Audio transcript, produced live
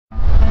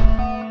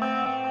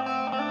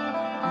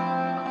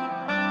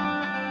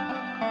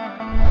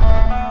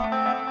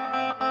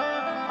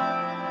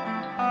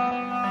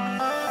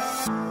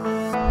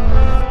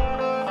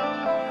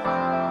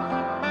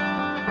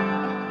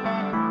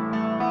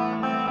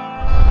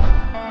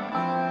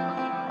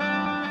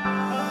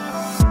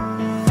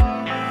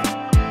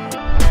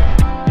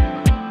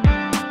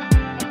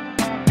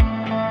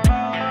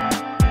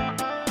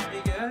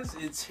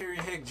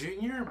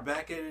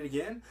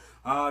again,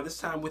 this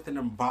time with an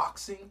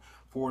unboxing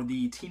for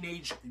the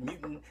Teenage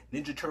Mutant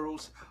Ninja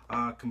Turtles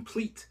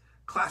complete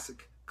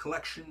classic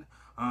collection.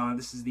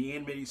 This is the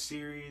animated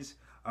series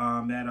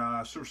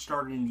that sort of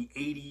started in the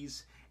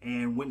 80s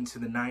and went into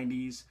the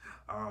 90s.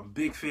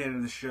 Big fan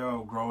of the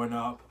show growing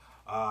up.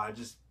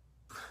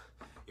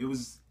 It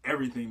was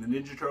everything. The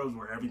Ninja Turtles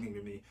were everything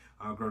to me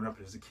growing up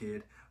as a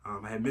kid.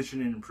 I had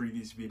mentioned in a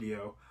previous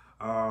video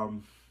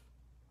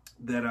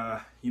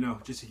that,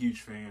 just a huge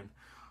fan.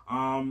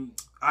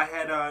 I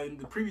had in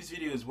the previous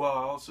video as well,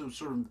 I also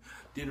sort of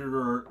did it,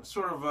 or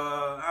sort of,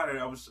 I don't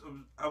know,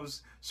 I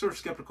was sort of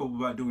skeptical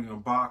about doing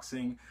an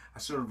unboxing. I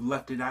sort of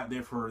left it out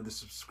there for the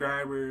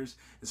subscribers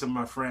and some of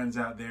my friends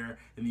out there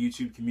in the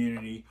YouTube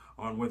community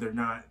on whether or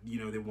not,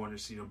 they wanted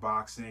to see an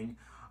unboxing.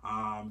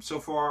 So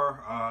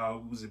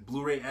far, was it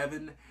Blu-ray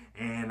Evan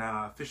and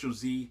Official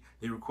Z,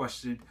 they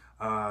requested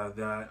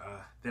that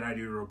I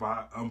do an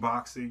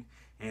unboxing.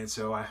 And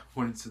so I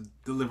wanted to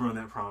deliver on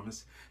that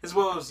promise, as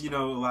well as, a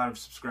lot of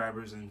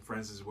subscribers and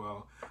friends as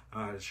well,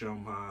 to show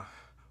them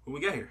what we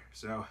got here.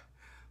 So,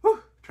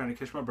 trying to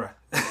catch my breath.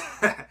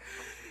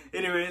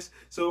 Anyways,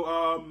 so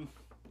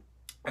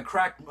I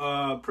cracked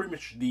pretty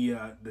much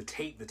the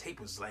tape. The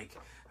tape was like,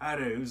 I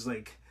don't know, it was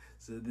like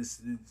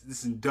this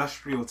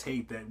industrial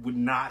tape that would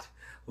not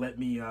let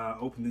me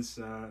open this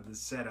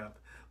setup.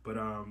 But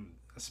I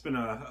spent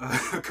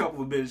a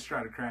couple of minutes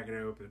trying to crack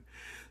it open.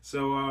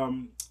 So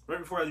right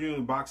before I do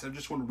the box, I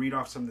just want to read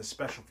off some of the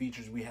special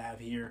features we have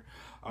here.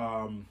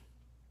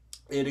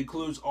 It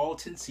includes all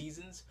 10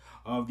 seasons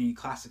of the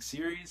classic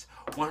series,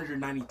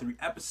 193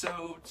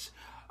 episodes.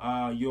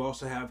 You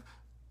also have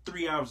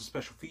 3 hours of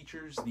special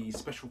features. The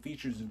special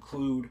features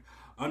include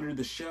Under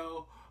the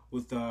Shell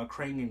with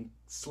Krang and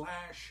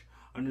Slash,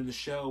 Under the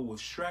Shell with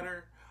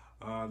Shredder,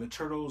 the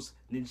Turtles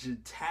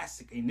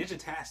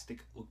Ninja-tastic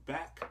Look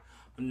Back,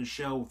 Under the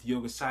Shell with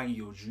Yogasagi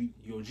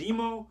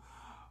Yojimbo,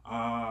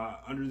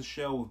 Under the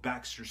Shell with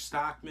Baxter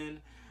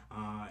Stockman,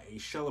 a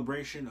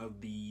celebration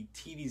of the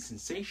TV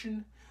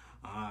sensation.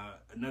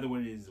 Another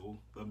one is,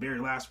 the very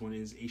last one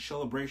is a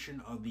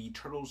celebration of the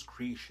Turtles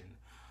creation.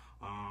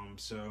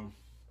 So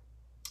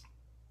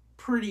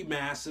pretty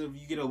massive.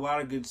 You get a lot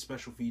of good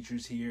special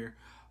features here.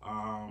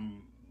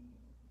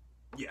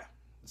 Yeah,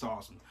 it's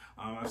awesome.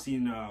 I've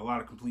seen a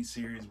lot of complete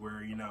series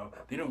where,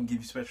 they don't give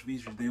you special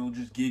features. They'll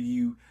just give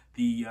you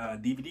the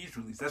DVDs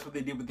released. That's what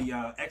they did with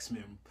the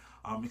X-Men.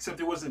 Except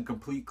it wasn't a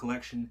complete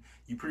collection.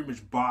 You pretty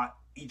much bought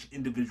each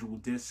individual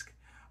disc.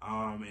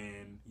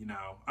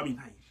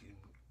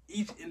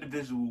 Each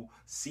individual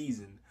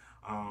season.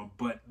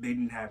 But they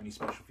didn't have any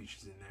special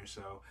features in there.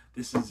 So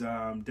this is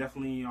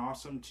definitely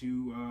awesome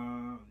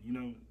to,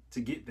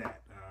 to get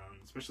that,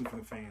 especially for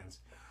the fans.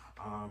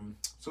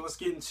 So let's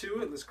get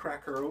into it. Let's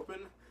crack her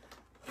open.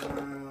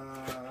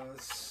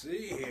 Let's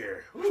see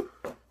here. Whew.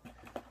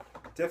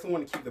 Definitely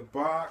want to keep the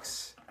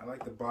box. I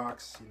like the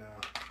box,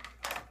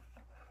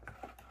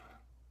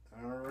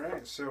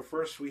 Alright, so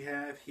first we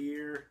have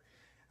here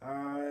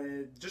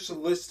just a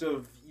list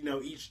of,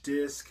 each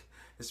disc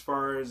as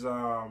far as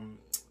what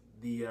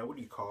do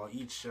you call it?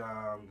 Each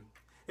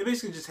it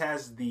basically just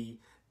has the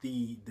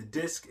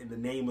disc and the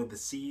name of the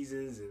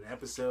seasons and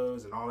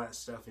episodes and all that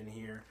stuff in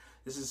here.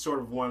 This is sort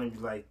of one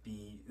of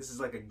this is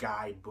like a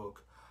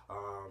guidebook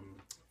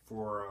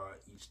for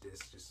each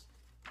disc, just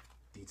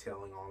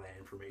detailing all that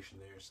information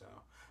there. So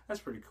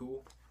that's pretty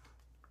cool.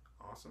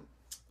 Awesome.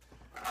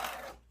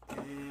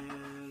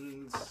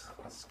 And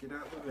let's get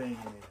out the van.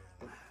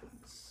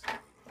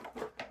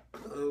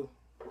 Uh-oh.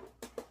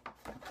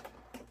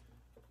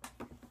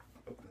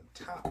 Open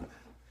the top.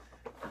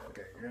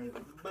 Okay, grab it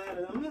at the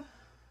bottom.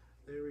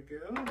 There we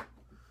go.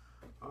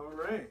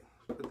 Alright,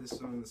 put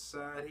this on the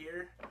side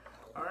here.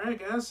 Alright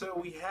guys, so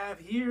we have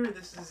here,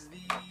 this is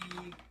the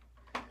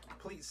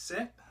complete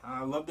set.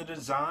 I love the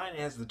design. It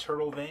has the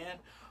turtle van,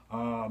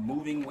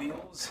 moving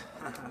wheels.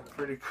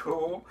 Pretty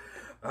cool.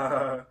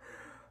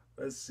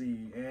 Let's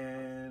see,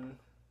 and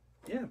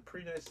yeah,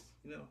 pretty nice,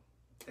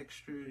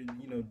 extra,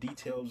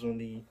 details on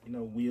the,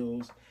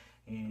 wheels,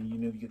 and,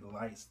 you get the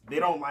lights. They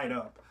don't light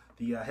up.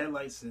 The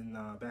headlights and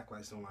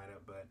backlights don't light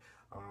up, but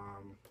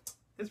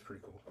it's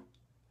pretty cool.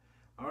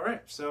 All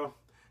right, so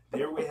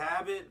there we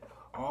have it.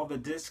 All the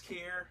discs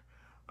here,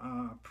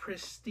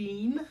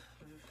 pristine.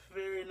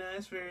 Very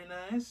nice, very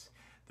nice.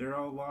 They're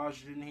all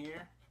lodged in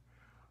here.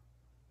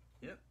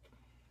 Yep.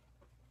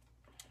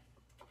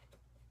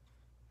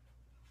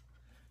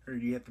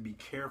 Heard you have to be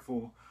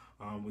careful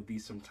with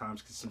these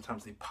sometimes, because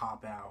sometimes they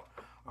pop out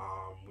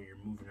when you're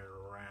moving it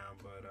around.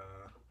 But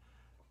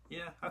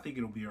yeah, I think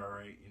it'll be all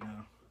right.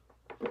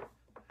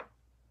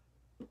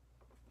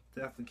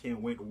 Definitely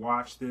can't wait to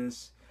watch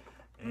this.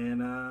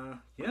 And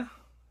yeah,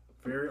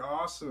 very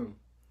awesome.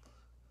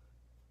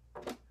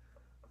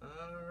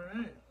 All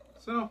right,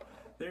 so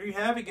there you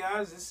have it,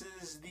 guys. This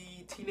is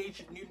the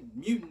Teenage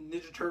Mutant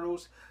Ninja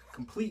Turtles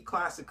complete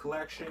classic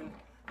collection.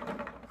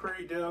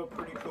 Pretty dope,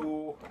 pretty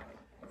cool.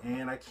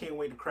 And I can't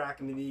wait to crack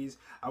into these.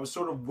 I was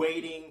sort of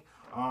waiting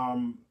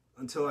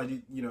until I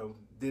did,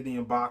 did the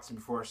unboxing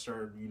before I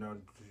started, to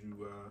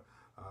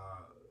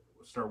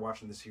start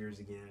watching the series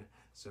again.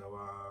 So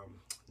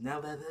now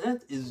that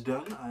that is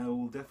done, I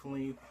will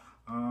definitely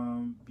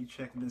be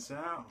checking this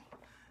out.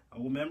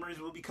 Old memories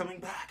will be coming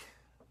back.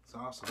 It's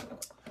awesome.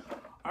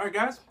 All right,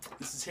 guys,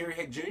 this is Harry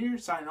Heck Jr.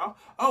 signing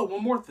off. Oh,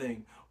 one more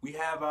thing. We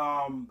have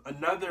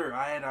another.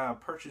 I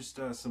had purchased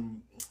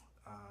some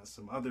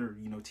other,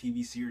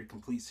 TV series,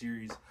 complete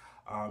series,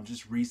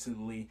 just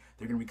recently.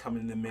 They're gonna be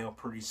coming in the mail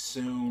pretty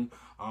soon.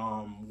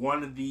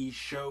 One of the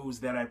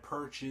shows that I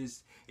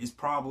purchased is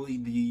probably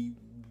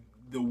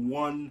the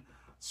one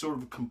sort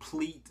of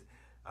complete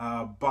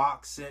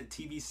box set,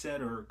 TV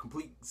set, or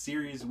complete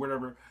series,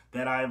 whatever,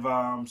 that I've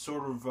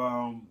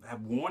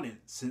have wanted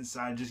since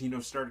I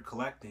just started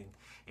collecting.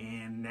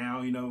 And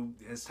now,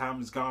 as time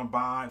has gone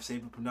by, I've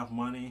saved up enough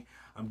money.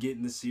 I'm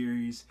getting the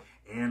series,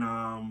 and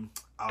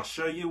I'll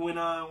show you when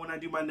I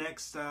do my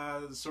next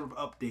sort of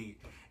update.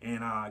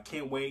 And I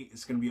can't wait.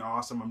 It's gonna be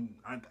awesome.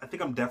 I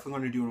think I'm definitely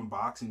going to do an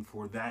unboxing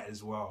for that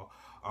as well.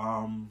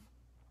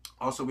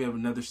 Also, we have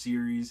another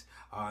series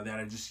that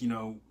I just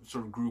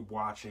sort of grew up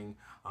watching.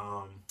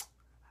 I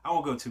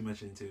won't go too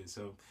much into it,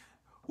 so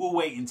we'll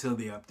wait until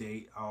the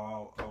update.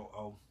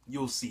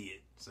 You'll see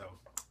it, so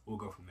we'll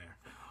go from there.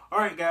 All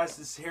right, guys,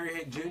 this is Harry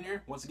Heck Jr.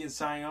 once again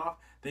signing off.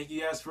 Thank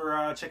you guys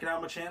for checking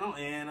out my channel,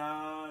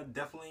 and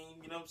definitely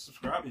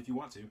subscribe if you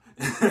want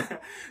to.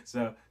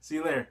 So see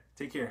you later.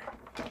 Take care.